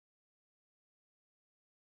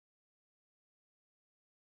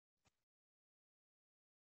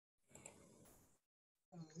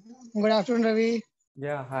Good afternoon, Ravi.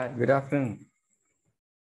 Yeah, hi. Good afternoon.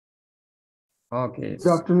 Okay.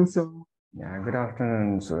 Good afternoon, sir. Yeah, good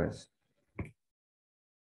afternoon, Suresh.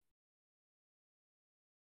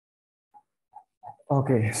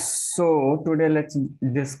 Okay, so today let's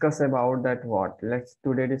discuss about that what? Let's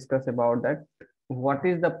today discuss about that what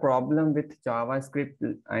is the problem with JavaScript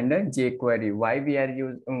and jQuery?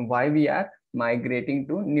 Why we are migrating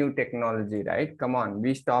to new technology, right? Come on,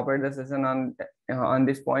 we stopped the session on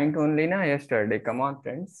this point only na yesterday. Come on,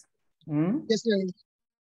 friends. Yes, Ravi.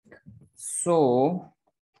 So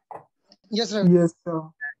Yes, Ravi. Yes, sir.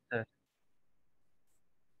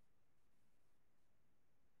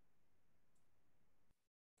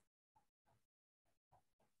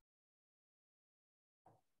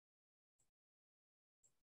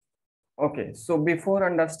 okay, so before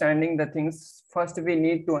understanding the things, first we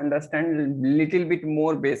need to understand little bit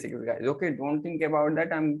more basics, guys. Okay, don't think about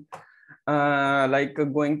that. I'm like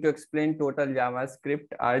going to explain total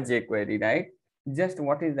JavaScript or jQuery, right? Just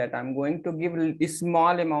what is that? I'm going to give a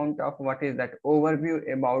small amount of what is that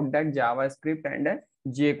overview about that JavaScript and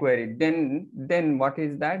jQuery. Then what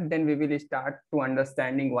is that? Then we will start to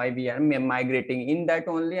understanding why we are migrating. In that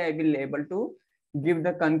only, I will able to give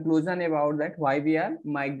the conclusion about that why we are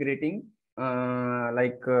migrating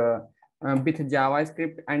with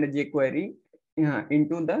JavaScript and jQuery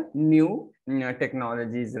into the new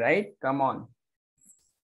technologies, right? Come on.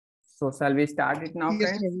 So shall we start it now, Yes,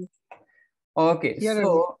 friends? Ravi. Okay, Yeah, Ravi.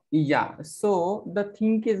 so yeah, so the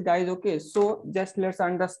thing is, guys, okay, so just let's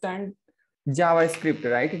understand JavaScript,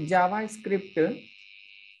 right? JavaScript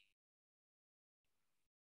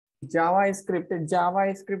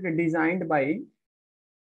designed by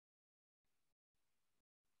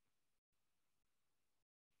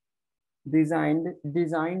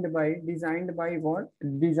what?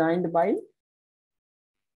 Designed by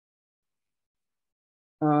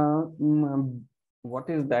what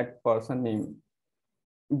is that person name?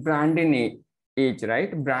 Brandon Age,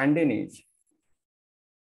 right? Brandon Age.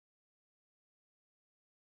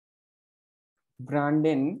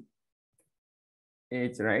 Brandon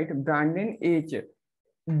Age, right? Brandon Age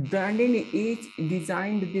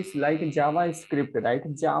designed this like JavaScript, right?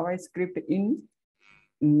 JavaScript in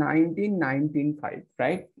 1995,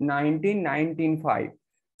 right? 1995.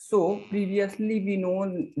 So previously we know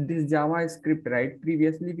this JavaScript, right?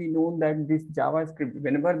 Previously we know that this JavaScript,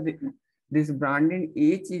 whenever this Brandon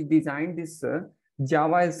H is designed this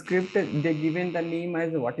JavaScript, they given the name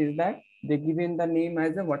as what is that? They given the name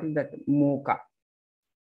as what is that? Mocha,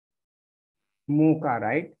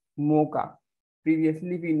 right? Mocha.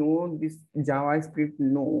 Previously, we know this JavaScript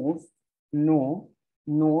known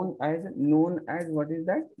as what is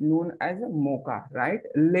that? Known as a Mocha, right?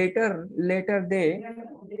 Later they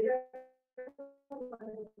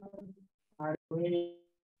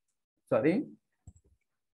sorry,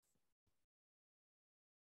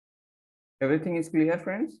 everything is clear,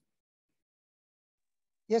 friends?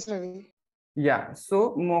 Yes, Ravi. Yeah.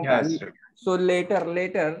 So Mocha. Yes. So later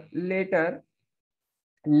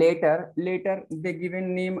they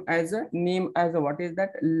given name as a what is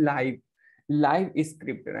that? Live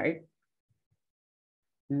script, right?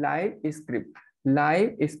 Live script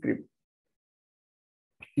live script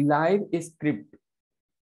live script.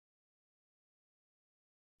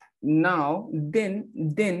 Now then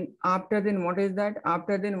after then what is that?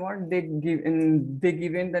 After then what they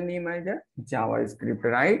given the name as a JavaScript,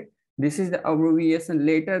 right? This is the abbreviation.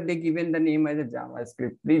 Later they given the name as a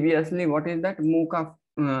JavaScript. Previously what is that? Mocha,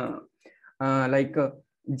 like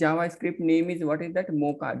JavaScript name is what is that?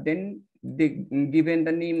 Mocha. Then they given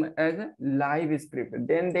the name as a live script.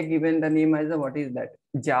 Then they given the name as a what is that?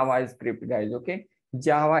 JavaScript, guys. Okay,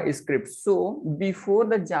 JavaScript. So before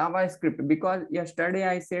the JavaScript, because yesterday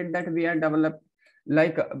I said that we are developed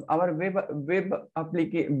like our web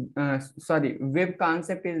application. Sorry, web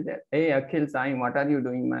concept is there. Hey, Akhil Sai, what are you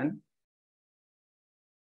doing, man?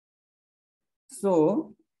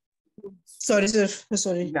 So Sorry, sir.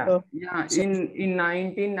 Sorry. yeah, in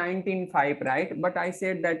 1995, right? But I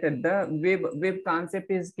said that the web concept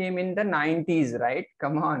is came in the 90s, right?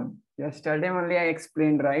 Come on, yesterday only I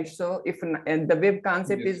explained, right? So if the web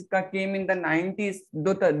concept Yes. is came in the 90s,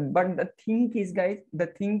 but the thing is, guys, the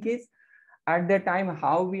thing is at the time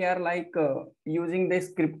how we are like using the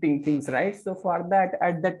scripting things, right? So for that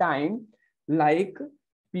at the time, like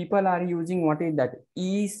people are using what is that?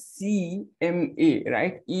 ECMA,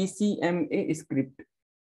 right? ECMA script.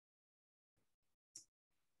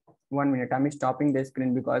 1 minute, I'm stopping the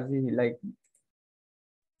screen because he like,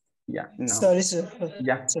 yeah, now, Sorry, sir.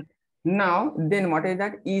 yeah. Sir. Now, then what is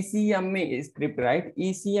that? ECMA script, right?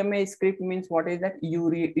 ECMA script means what is that?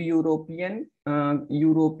 European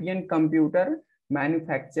Computer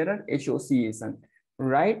Manufacturer Association,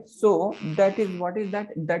 right? So that is what is that?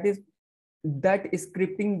 That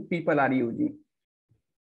scripting people are using.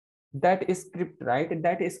 That script, right?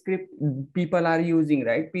 That script people are using,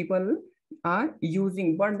 right? People are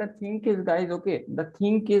using. But the thing is, guys, okay. The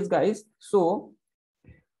thing is, guys. So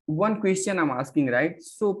one question I'm asking, right?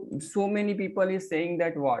 So many people is saying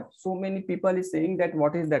that what? So many people is saying that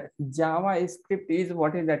what is that? JavaScript is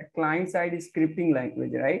what is that? Client-side scripting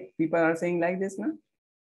language, right? People are saying like this, na?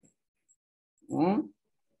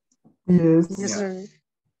 Yes, Yeah. Ravi.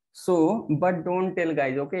 So, but don't tell,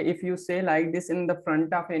 guys, okay? If you say like this in the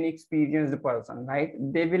front of any experienced person, right?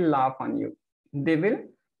 They will laugh on you. They will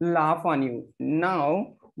laugh on you.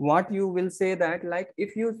 Now, what you will say that, like,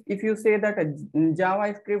 if you say that a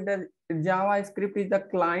JavaScript is the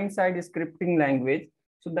client-side scripting language,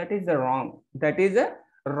 so that is the wrong. That is a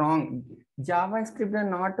wrong. JavaScript are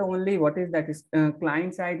not only what is that is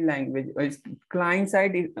client-side language,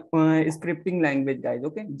 client-side scripting language, guys.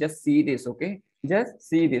 Okay, just see this. Okay. Just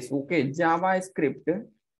see this, okay? JavaScript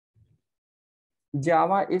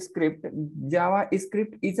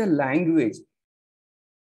is a language.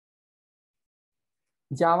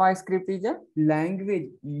 JavaScript is a language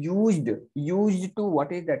used to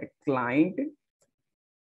what is that? Client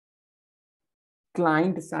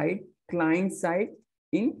side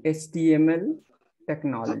in HTML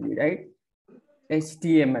technology, right?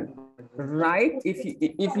 HTML, right? If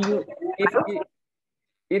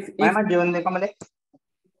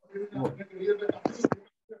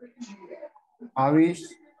Avish,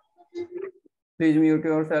 please mute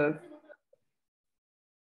yourself.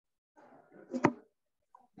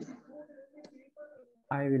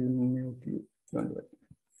 I will mute you. Don't worry.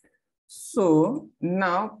 So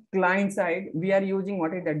now client side, we are using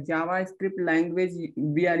what is that? JavaScript language.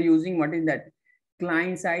 We are using what is that?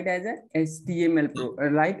 Client side as a HTML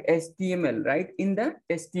like HTML, right? In the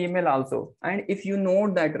HTML also. And if you know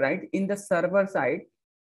that, right, in the server side,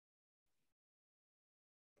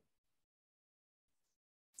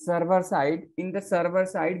 in the server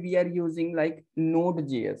side, we are using like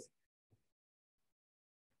Node.js.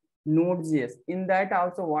 In that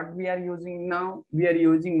also, what we are using now, we are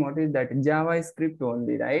using what is that? JavaScript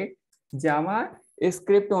only, right?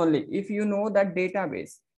 JavaScript only. If you know that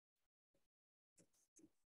database,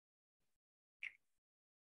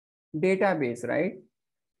 right?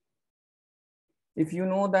 If you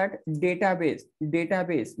know that database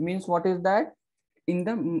means what is that? In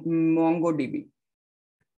the MongoDB,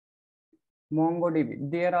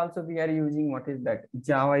 there also we are using what is that?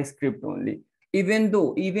 JavaScript only. Even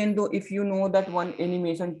though if you know that one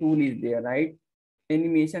animation tool is there, right?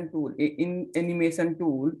 Animations,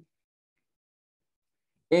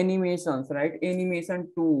 right? Animation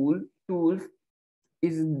tools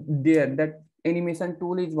is there. That animation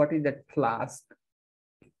tool is what is that? Flask,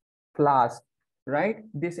 right?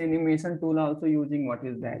 This animation tool also using what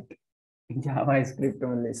is that? JavaScript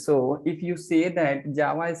only. So if you say that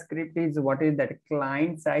JavaScript is what is that?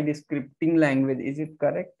 Client-side scripting language, is it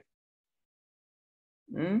correct?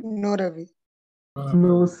 No, Ravi.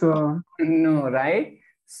 No, sir. No, right?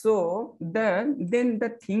 So then the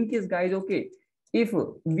thing is, guys, okay, if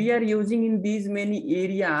we are using in these many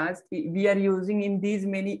areas,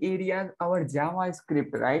 our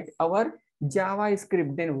JavaScript, right? Our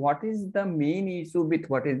JavaScript, then what is the main issue with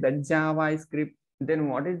what is the JavaScript? Then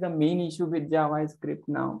what is the main issue with JavaScript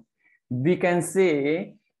now? We can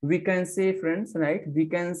say, friends, right? We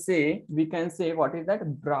can say what is that?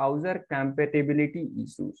 Browser compatibility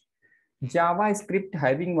issues. JavaScript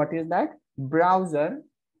having what is that? Browser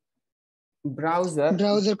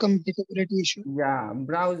Compatibility issue. Yeah,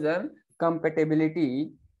 browser compatibility.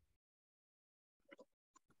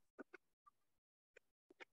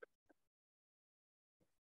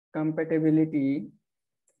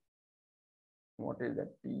 What is that?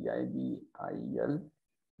 TIBIL.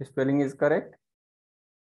 Spelling is correct?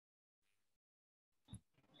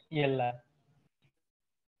 Yalla.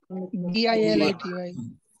 BILITY.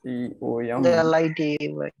 COM. LITY.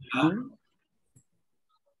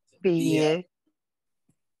 PA.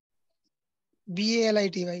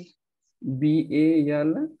 BALITY.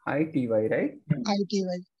 BALITY, right?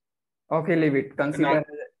 ITY. Okay, leave it.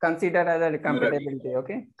 Consider as a compatibility.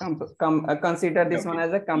 Okay, consider this one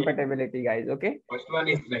as a compatibility, guys. Okay. First one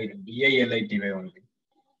is right. BILITY only.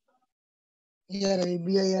 Yeah, Ravi.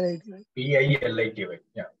 BILITY. BILITY.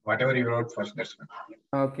 Yeah. Whatever you wrote first, that's one.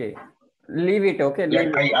 Okay. Leave it. Okay. Yeah,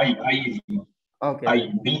 Leave it. I. Okay.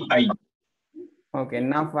 I. BI. Okay.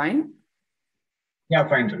 Now fine. Yeah,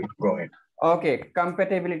 fine, Ravi. Go ahead. Okay,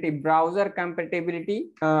 compatibility, browser compatibility,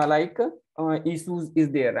 issues is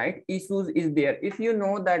there, right? Issues is there. If you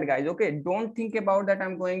know that, guys, okay, don't think about that.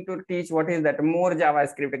 I'm going to teach what is that more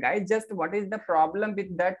JavaScript, guys. Just what is the problem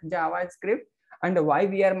with that JavaScript and why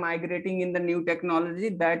we are migrating in the new technology.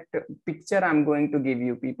 That picture I'm going to give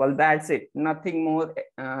you, people. That's it. Nothing more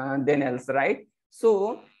than else, right?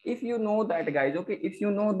 So if you know that, guys, okay, if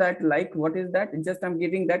you know that, like, what is that? Just I'm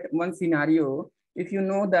giving that one scenario. If you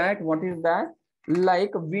know that, what is that?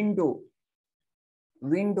 Like window,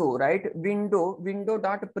 right? Window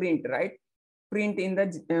dot print, right? Print in the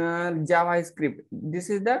JavaScript. This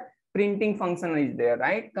is the printing function is there,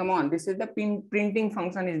 right? Come on, this is the printing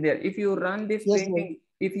function is there. If you run this Yes, printing,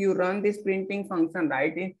 if you run this printing function,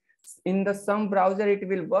 right, in the some browser it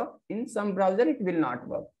will work, in some browser it will not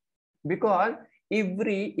work, because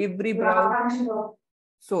every browser.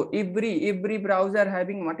 So every browser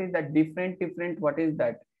having what is that different what is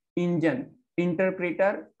that engine,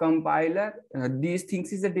 interpreter, compiler, these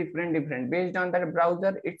things is a different based on that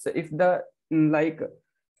browser. It's if the like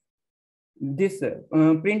this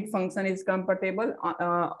print function is compatible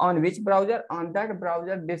on which browser, on that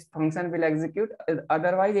browser this function will execute,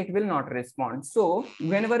 otherwise it will not respond. So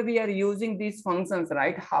whenever we are using these functions,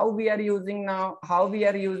 right, how we are using now, we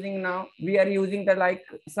are using the like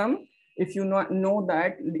some, if you know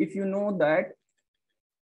that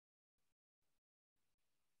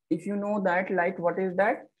like what is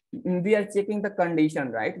that, we are checking the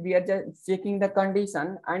condition, right? We are just checking the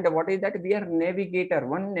condition, and what is that, we are navigator,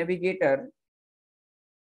 one navigator,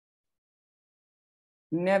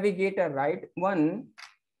 right? One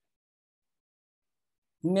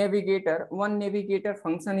navigator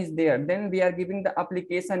function is there. Then we are giving the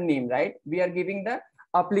application name, right? We are giving the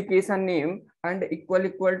application name and equal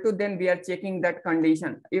to, then we are checking that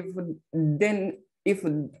condition. If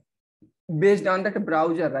based on that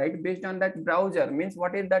browser, right? Based on that browser means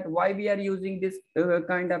what is that, why we are using this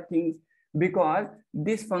kind of things, because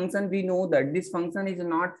this function, we know that this function is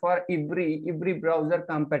not for every browser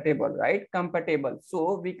compatible, right? Compatible.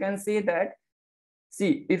 So we can say that,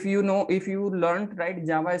 see, if you learned, right,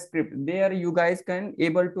 JavaScript, there you guys can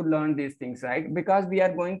able to learn these things, right? Because we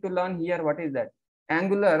are going to learn here what is that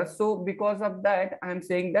Angular. So because of that, I'm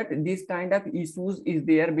saying that this kind of issues is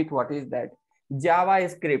there with what is that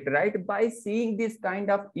JavaScript, right? By seeing this kind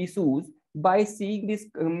of issues, by seeing this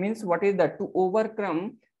means what is that, to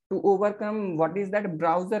overcome what is that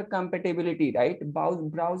browser compatibility, right?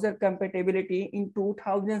 Browser compatibility in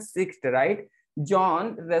 2006, right?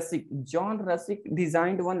 John Russick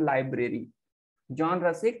designed one library.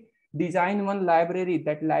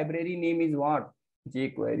 That library name is what?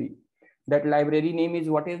 jQuery. That library name is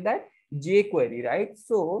what is that? jQuery, right?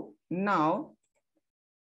 So now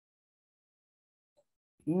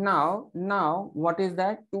what is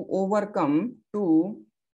that? To overcome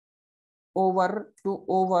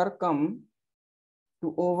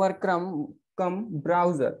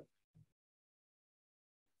browser,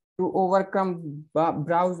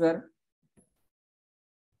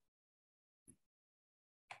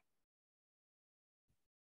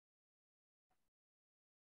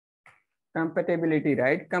 compatibility,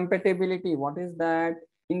 right? Compatibility, what is that?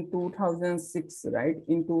 In 2006, right?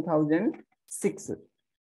 In 2006,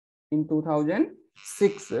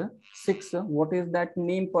 what is that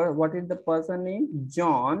name? What is the person name?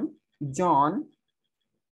 John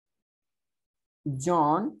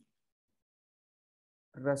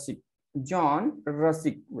Russick,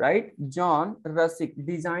 right? John Russick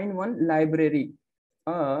designed one library,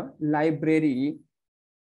 a library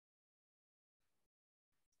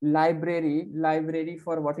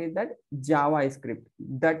for what is that? JavaScript.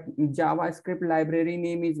 That JavaScript library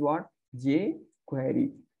name is what?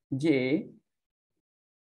 jQuery.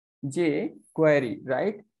 jQuery,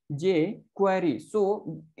 right? jQuery.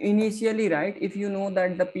 So initially, right, if you know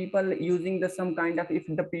that the people using the some kind of, if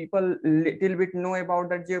the people little bit know about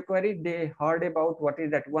the jQuery, they heard about what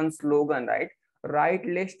is that one slogan, right? Write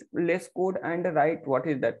less code and write what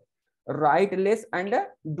is that? Write less and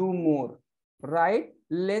do more. Write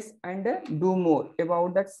less and do more.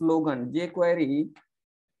 About that slogan, jQuery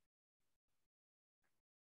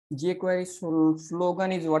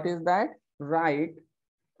slogan is what is that? Write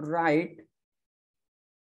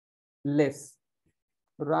less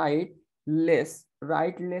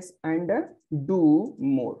and do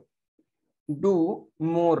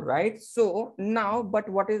more, right? So now, but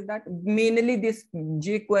what is that? Mainly this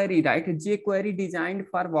jQuery, right? jQuery designed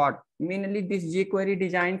for what? Mainly this jQuery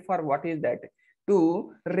designed for what is that?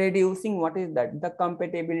 To reducing what is that? The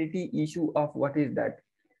compatibility issue of what is that?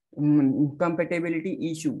 Compatibility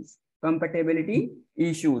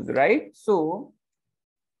issues, right? So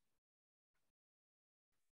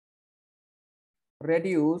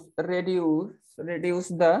reduce the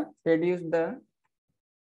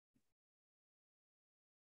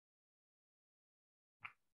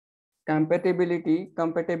compatibility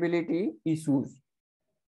issues,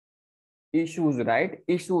 right?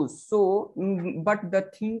 Issues. So but the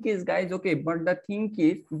thing is, guys, okay, but the thing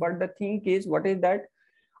is what is that?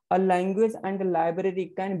 A language and a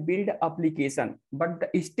library can build application, but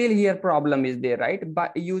still here problem is there, right?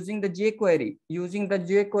 By using the jQuery,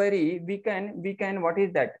 we can what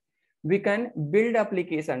is that? We can build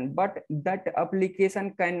application, but that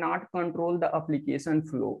application cannot control the application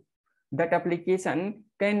flow. That application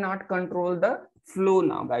cannot control the flow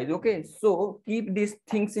now, guys. Okay, so keep these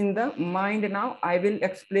things in the mind. Now I will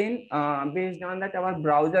explain based on that our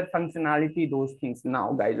browser functionality, those things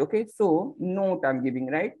now, guys. Okay, so note I'm giving,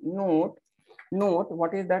 right? Note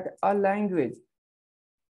what is that? A language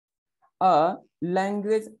and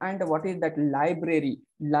what is that? Library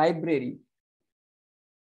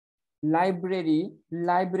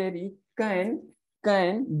can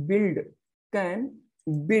build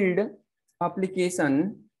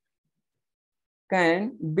application,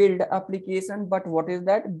 but what is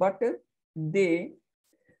that? They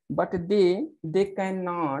they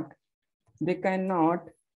cannot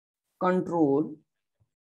control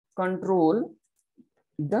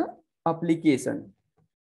the application.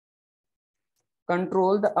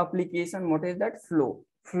 What is that?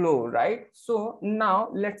 Flow, right? So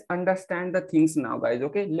now let's understand the things now, guys.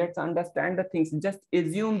 Okay, let's understand the things. Just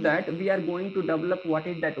assume that we are going to develop what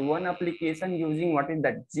is that? One application using what is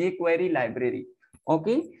that? jQuery library.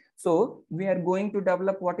 Okay, so we are going to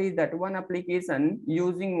develop what is that? One application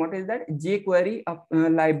using what is that? jQuery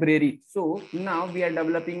library. So now we are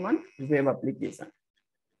developing one web application.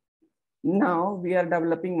 Now we are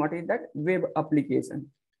developing what is that? Web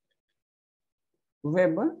application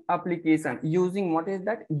using what is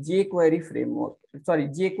that? jQuery framework, sorry,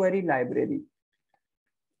 jQuery library,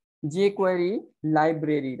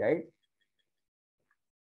 right?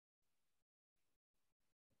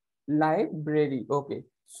 Library. Okay,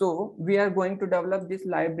 so we are going to develop this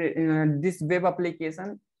library, this web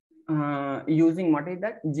application using what is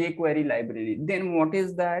that? jQuery library. Then what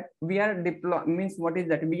is that? We are means what is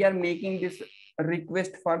that? We are making this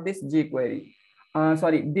request for this jQuery,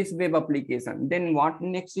 this web application. Then what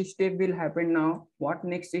next step will happen now?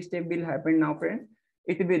 Friends?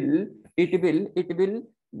 It will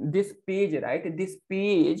this page, right? This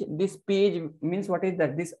page means what is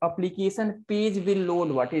that? This application page will load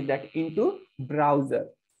what is that? Into browser,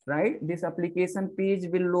 right? This application page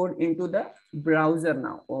will load into the browser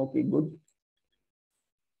now. Okay, good.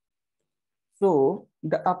 So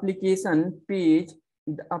the application page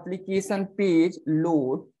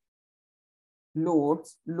loads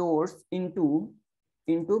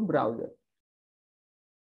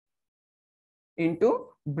into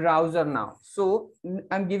browser now. So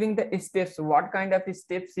I'm giving the steps. What kind of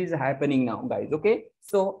steps is happening now, guys? Okay,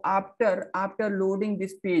 so after loading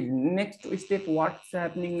this page, next step what's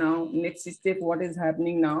happening now? Next step what is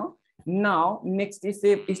happening now? Now next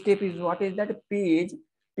step is what is that? Page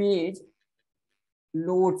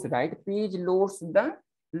loads, right? Page loads the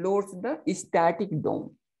static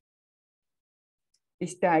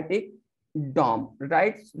DOM,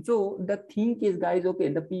 right? So the thing is, guys, okay,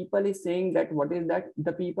 the people is saying that what is that?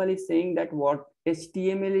 The people is saying that what?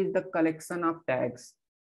 HTML is the collection of tags,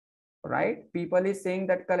 right? People is saying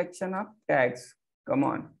that collection of tags. Come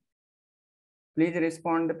on, please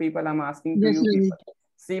respond. The people, I'm asking to Yes, you Ravi. people.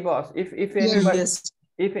 See, boss, if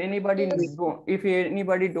anybody if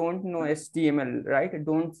anybody don't know HTML, right?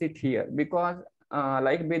 Don't sit here, because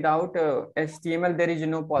like without HTML there is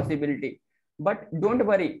no possibility. But don't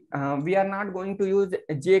worry, we are not going to use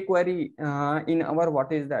jQuery in our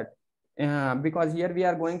what is that? Because here we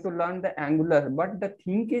are going to learn the Angular. But the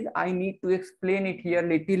thing is, I need to explain it here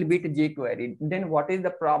little bit jQuery. Then what is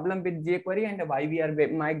the problem with jQuery and why we are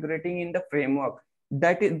migrating in the framework?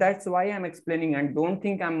 That's why I'm explaining, and don't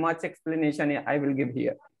think I'm much explanation I will give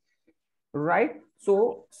here, right?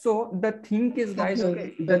 So the thing is, guys,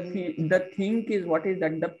 okay, the thing is what is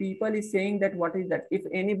that? The people is saying that what is that? If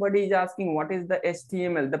anybody is asking what is the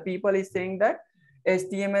HTML, the people is saying that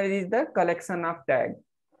HTML is the collection of tag.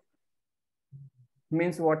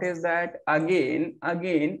 Means what is that? Again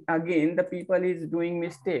the people is doing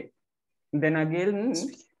mistake. Then again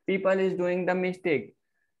people is doing the mistake.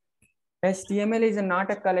 HTML is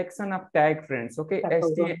not a collection of tag, friends. Okay,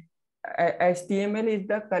 HTML is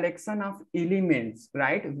the collection of elements,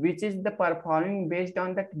 right? Which is the performing based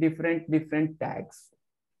on the different tags.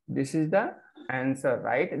 This is the answer,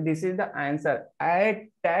 right? This is the answer. Add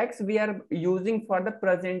tags we are using for the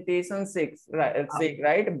presentation sake, right?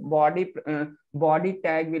 Body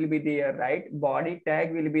tag will be there, right? Body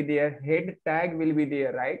tag will be there. Head tag will be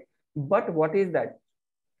there, right? But what is that?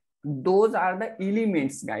 Those are the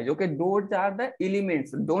elements, guys. Okay, those are the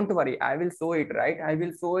elements. Don't worry, I will show it, right? I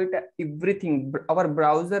will show it everything. Our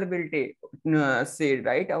browser will say,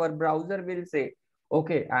 right? Our browser will say,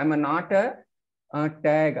 okay, I'm not a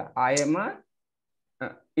tag, I am a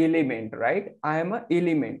element, right? I am a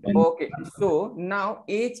element. Okay, so now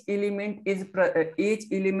each element is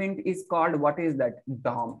called, what is that?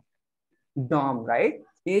 DOM, right?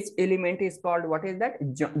 Each element is called, what is that?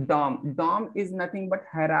 DOM. DOM is nothing but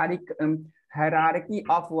hierarchy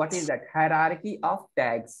of, what is that? Hierarchy of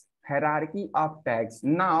tags. Hierarchy of tags.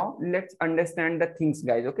 Now let's understand the things,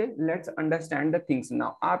 guys. Okay, let's understand the things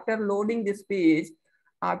now. After loading this page,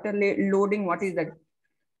 after loading, what is that?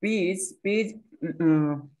 Page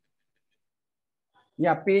uh,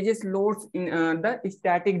 yeah, pages loads in the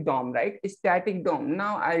static DOM, right? Static DOM.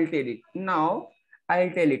 Now I'll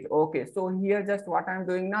tell it. Okay, so here just what I'm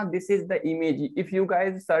doing now, this is the image. If you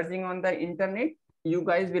guys searching on the internet, you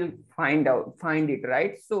guys will find it,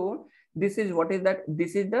 right? So this is, what is that?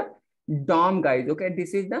 This is the DOM, guys. Okay,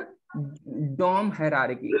 this is the DOM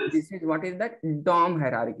hierarchy. This is, what is that? DOM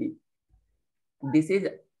hierarchy. This is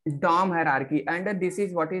DOM hierarchy, and this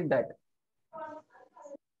is, what is that?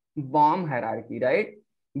 BOM hierarchy, right?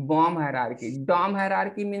 BOM hierarchy. DOM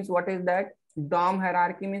hierarchy means, what is that? DOM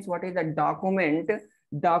hierarchy means, what is that? Document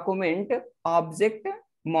object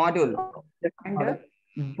module. And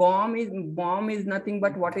BOM is nothing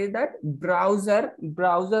but, what is that? Browser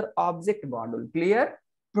object module. Clear?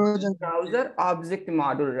 Browser object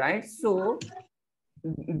module, right? So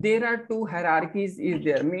there are two hierarchies is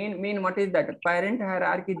there. Main what is that? Parent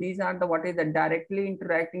hierarchy. These are the, what is that? Directly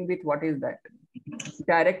interacting with, what is that?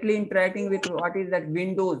 Directly interacting with, what is that?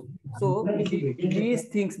 Windows. So these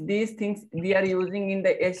things we are using in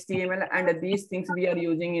the HTML, and these things we are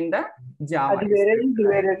using in the Java.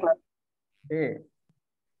 Okay.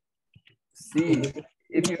 See,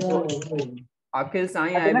 if you don't, Akhil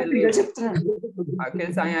Sai, I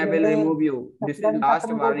will remove you. This is last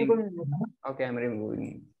warning. Okay, I'm removing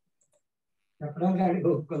you.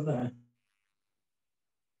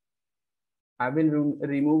 I will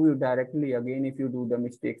remove you directly again if you do the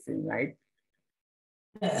mistakes, right?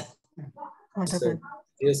 Yes, sir.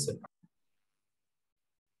 Yes, sir.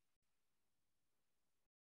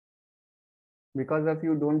 Because of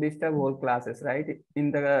you, don't disturb whole classes, right?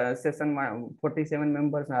 In the session, 47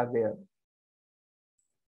 members are there.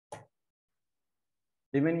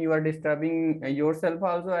 Even you are disturbing yourself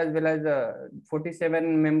also, as well as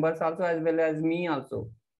 47 members also, as well as me also.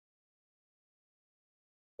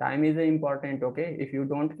 Time is important, okay? If you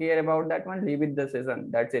don't care about that one, leave it the session.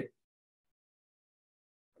 That's it.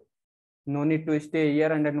 No need to stay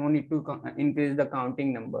here, and no need to increase the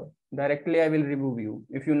counting number. Directly, I will remove you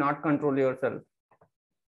if you not control yourself.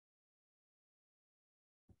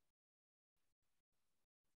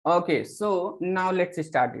 Okay, so now let's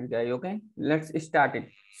start it, guys. Okay, let's start it.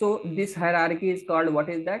 So this hierarchy is called, what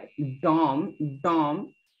is that? DOM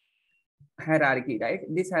hierarchy, right?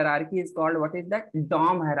 This hierarchy is called, what is that?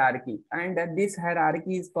 DOM hierarchy, and this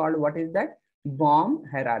hierarchy is called, what is that? BOM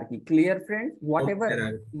hierarchy. Clear, friends? Whatever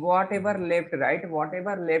left, right?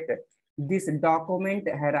 Whatever left, this document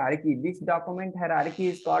hierarchy. This document hierarchy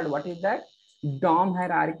is called, what is that? DOM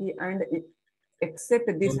hierarchy, and except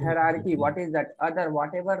this hierarchy, what is that? Other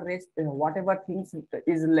whatever rest, whatever things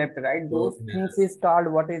is left, right? Those things is called,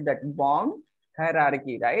 what is that? BOM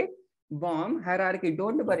hierarchy, right? BOM hierarchy.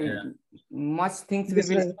 Don't worry. Yeah. Much things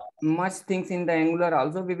in the Angular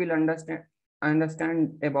also we will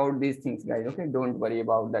understand about these things, guys. Okay, don't worry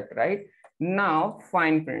about that, right? Now,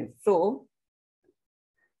 fine, friends. So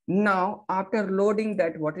now after loading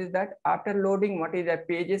that, what is that? After loading, what is that?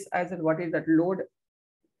 Pages as well, what is that?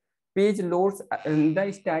 Page loads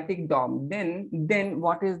the static DOM. Then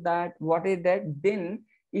what is that? Then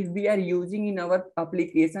if we are using in our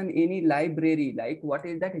application any library, like what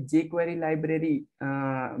is that? jQuery library,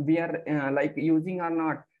 we are like using or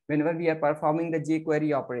not whenever we are performing the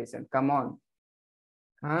jQuery operation. Come on.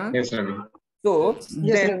 Huh? Yes, Ravi. So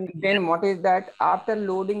Yes, then what is that? After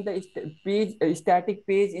loading the static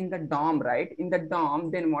page in the DOM, right? In the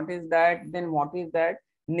DOM, then what is that?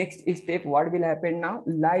 Next step, what will happen now?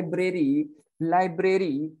 Library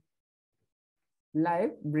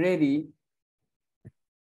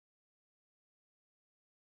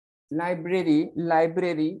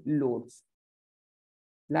loads.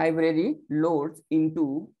 Library loads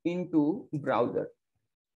into browser,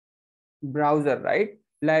 right?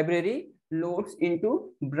 library loads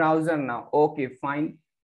into browser now. Okay, fine.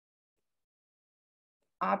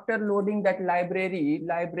 After loading that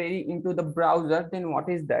library into the browser, then what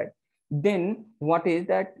is that? Then what is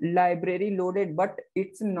that? Library loaded, but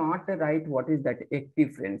it's not right. What is that?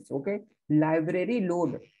 Active, friends. Okay, library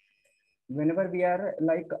load. Whenever we are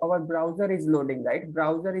like our browser is loading, right?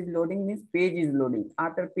 Browser is loading means page is loading.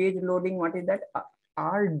 After page loading, what is that?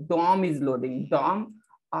 Our DOM is loading.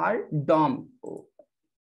 Our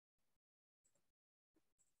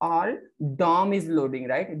DOM is loading,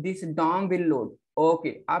 right? This DOM will load.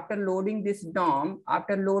 Okay, after loading this DOM,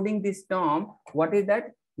 what is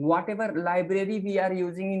that? Whatever library we are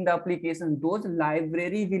using in the application, those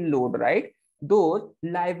library will load, right? Those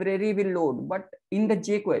library will load, but in the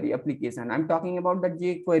jQuery application, I'm talking about the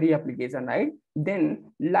jQuery application, right?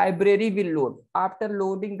 Then library will load. After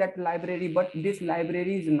loading that library, but this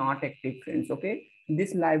library is not active, friends. Okay,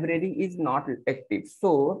 this library is not active.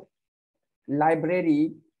 So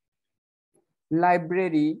library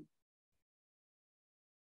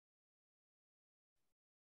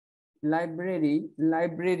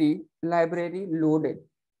loaded.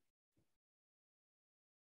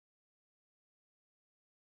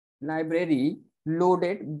 Library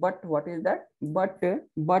loaded, but what is that? But it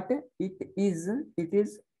is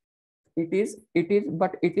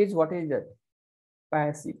but it is what is that?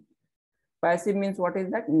 Passive. Passive means what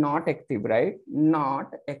is that? Not active, right?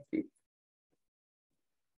 Not active.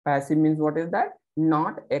 Passive means what is that?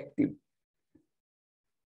 Not active.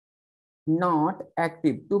 Not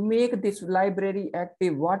active. To make this library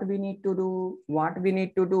active, what we need to do?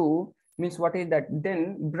 Means what is that?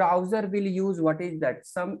 Then browser will use what is that?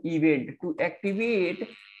 Some event to activate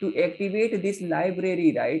this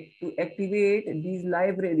library, right? To activate these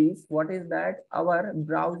libraries, what is that? Our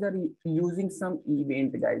browser using some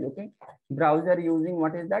event, guys. Okay, browser using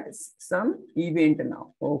what is that? Some event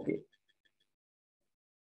now. Okay,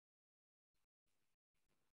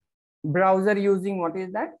 browser using what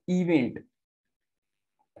is that? Event.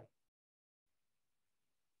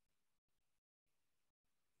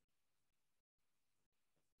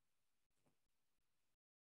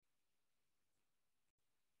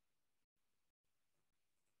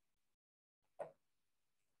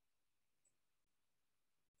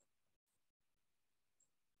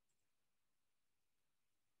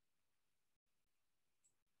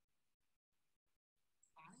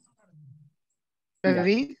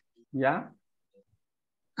 Ravi, Yeah.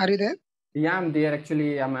 are you there? Yeah, I'm there.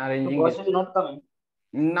 Actually, I'm The arranging voice it. is not coming.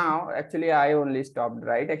 Now, actually, I only stopped,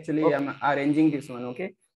 right? Actually, I'm arranging this one.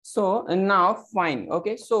 Okay. So now, fine.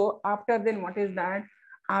 Okay. So after then, what is that?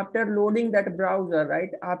 After loading that browser,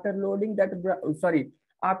 right? After loading that,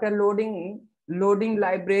 after loading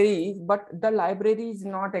libraries, but the library is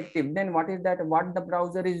not active. Then what is that? What the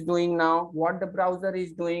browser is doing now? What the browser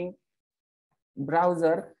is doing?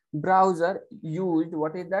 Browser used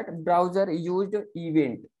what is that? Browser used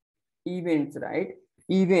events, right?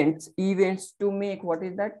 Events to make what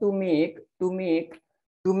is that? To make the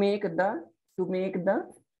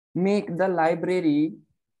library,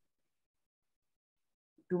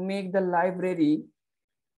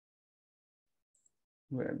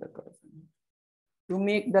 where the cursor? To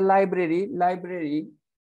make the library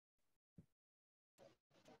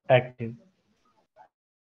Active.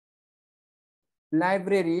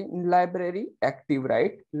 library active,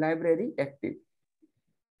 right? Library active,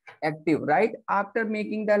 right? After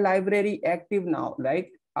making the library active now, right?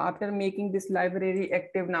 After making this library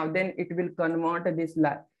active now, then it will convert this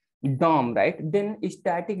DOM, right? Then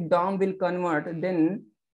static DOM will convert. Then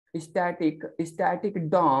static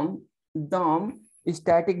DOM.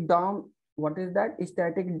 What is that?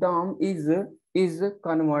 Static DOM is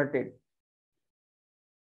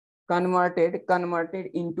converted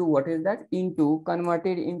into what is that?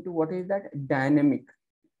 Converted into what is that? Dynamic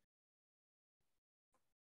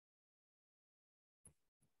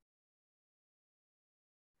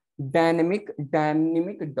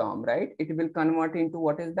DOM, right? It will convert into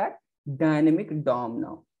what is that? Dynamic DOM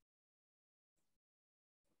now.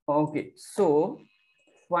 Okay, so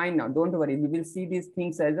fine now, don't worry, we will see these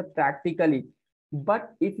things as a practically.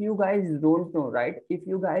 But if you guys don't know, right? If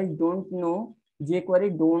you guys don't know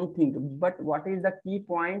jQuery, don't think. But what is the key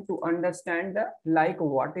point to understand the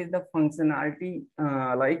what is the functionality?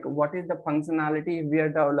 What is the functionality if we are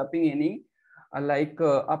developing any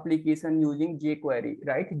application using jQuery,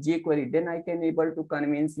 right? jQuery, then I can able to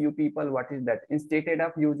convince you people what is that. Instead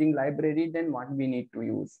of using library, then what we need to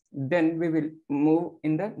use. Then we will move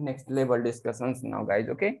in the next level discussions now, guys.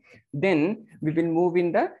 Okay, then we will move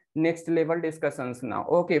in the next level discussions now.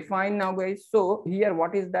 Okay, fine now, guys. So here,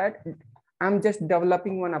 what is that? I'm just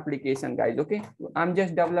developing one application, guys. Okay, I'm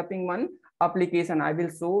just developing one application. I will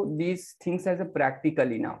show these things as a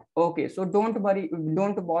practically now. Okay, so don't worry,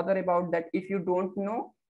 don't bother about that. If you don't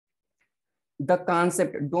know the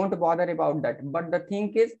concept, don't bother about that. But the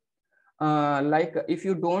thing is, like if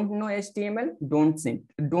you don't know HTML, don't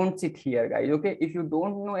sit here, guys. Okay, if you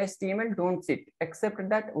don't know HTML, don't sit. Except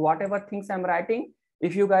that whatever things I'm writing,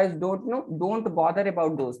 if you guys don't know, don't bother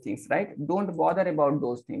about those things, right? Don't bother about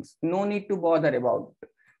those things. No need to bother about.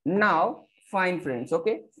 Now, fine, friends.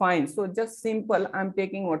 Okay, fine. So just simple. I'm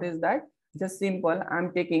taking what is that? Just simple.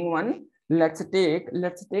 I'm taking one. Let's take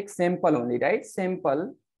sample only, right?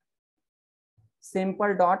 Sample.html.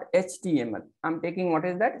 I'm taking what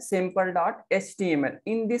is that? Sample.html.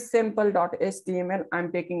 In this sample.html,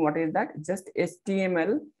 I'm taking what is that? Just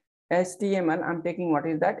HTML. I'm taking what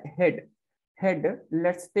is that? Head.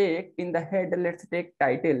 Let's take in the head, let's take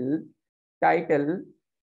title.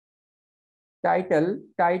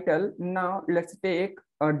 Now let's take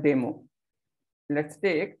a demo.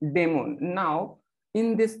 Now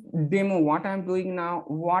in this demo, what I'm doing now?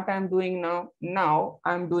 Now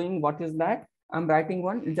I'm doing what is that? I'm writing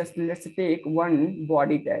one, just let's take one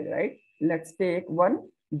body tag, right? Let's take one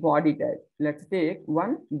body tag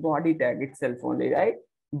itself only, right?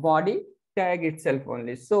 Body tag itself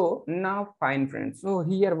only. So now fine, friends. So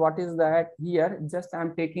here, what is that? Here, just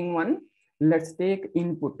I'm taking one, let's take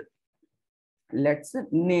input. Let's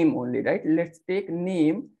name only, right? Let's take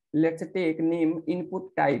name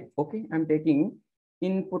input type. Okay, I'm taking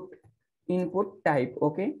input type.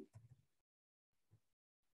 Okay,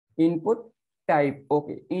 input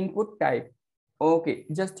type. Okay,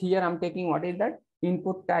 just here I'm taking what is that?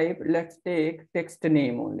 Input type. Let's take text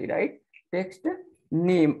name only, right? Text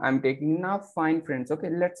name I'm taking. Now fine, friends. Okay,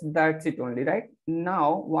 that's it only, right?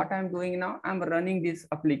 Now what I'm doing now, I'm running this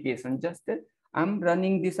application. I'm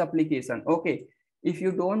running this application. Okay, if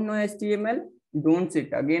you don't know HTML, don't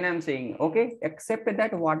sit. Again, I'm saying, okay, except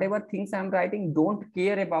that whatever things I'm writing, don't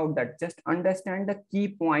care about that. Just understand the key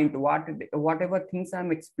point, whatever things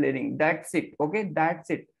I'm explaining. That's it. Okay, that's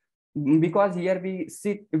it. Because here we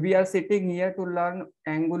are sitting here to learn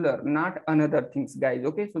Angular, not another things, guys.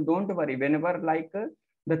 Okay, so don't worry. Whenever like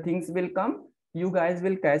the things will come, you guys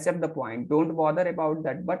will catch up the point. Don't bother about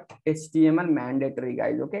that. But HTML mandatory,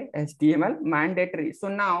 guys. Okay, HTML mandatory. So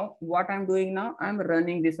now what I'm doing now, I'm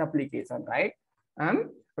running this application, right?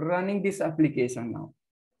 I'm running this application now.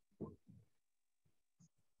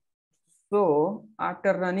 So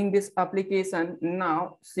after running this application,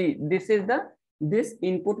 now see, this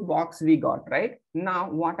input box we got, right? Now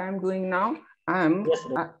what I'm doing now, I'm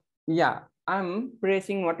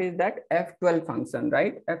pressing what is that? F12 function,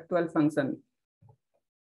 right? F12 function.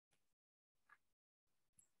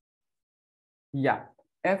 Yeah,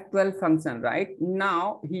 F12 function, right?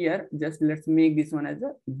 Now here, just let's make this one as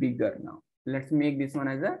a bigger now. Let's make this one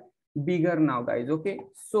as a bigger now, guys. Okay,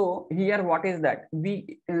 so here what is that?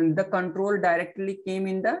 The control directly came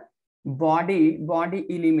in the body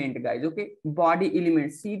element, guys. Okay, body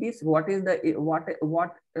element. See this, what is the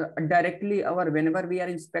directly our, whenever we are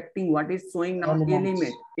inspecting, what is showing now?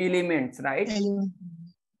 Elements, right?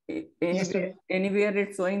 Anywhere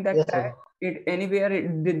it's showing that tag.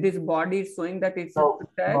 This body is showing that it's a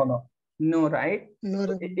tag. No, right? No.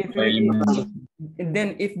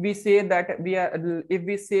 Then if we say that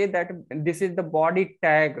this is the body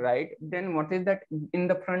tag, right? Then what is that in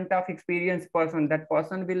the front of experienced person? That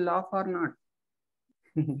person will laugh or not?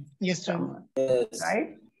 Yes, sir.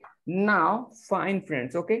 Right? Now fine,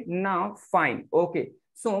 friends. Okay, now fine. Okay,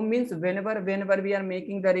 so means whenever we are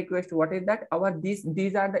making the request, what is that?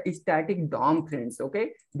 These are the static DOM, friends.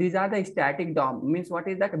 Okay, these are the static DOM. Means what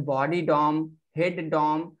is that? Body DOM, head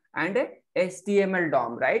DOM, and HTML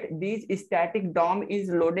DOM, right? These static DOM is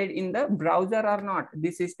loaded in the browser or not?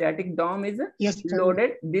 This static DOM is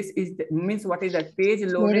loaded. This is means what is that? Page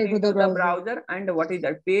loaded into the browser, and what is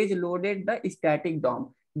that? Page loaded the static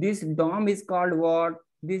DOM. This DOM is called what?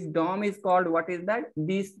 This DOM is called what is that?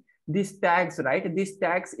 These tags, right? This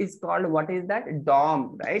tags is called what is that?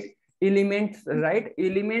 DOM, right? Elements, right?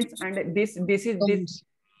 Elements, and this is this.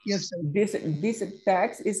 Yes, sir. This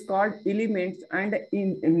tags is called elements, and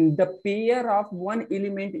in the pair of one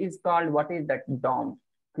element is called what is that? DOM.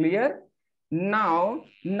 Clear? Now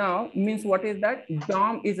means what is that?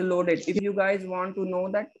 DOM is loaded. If you guys want to know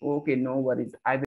that, okay, no worries. I will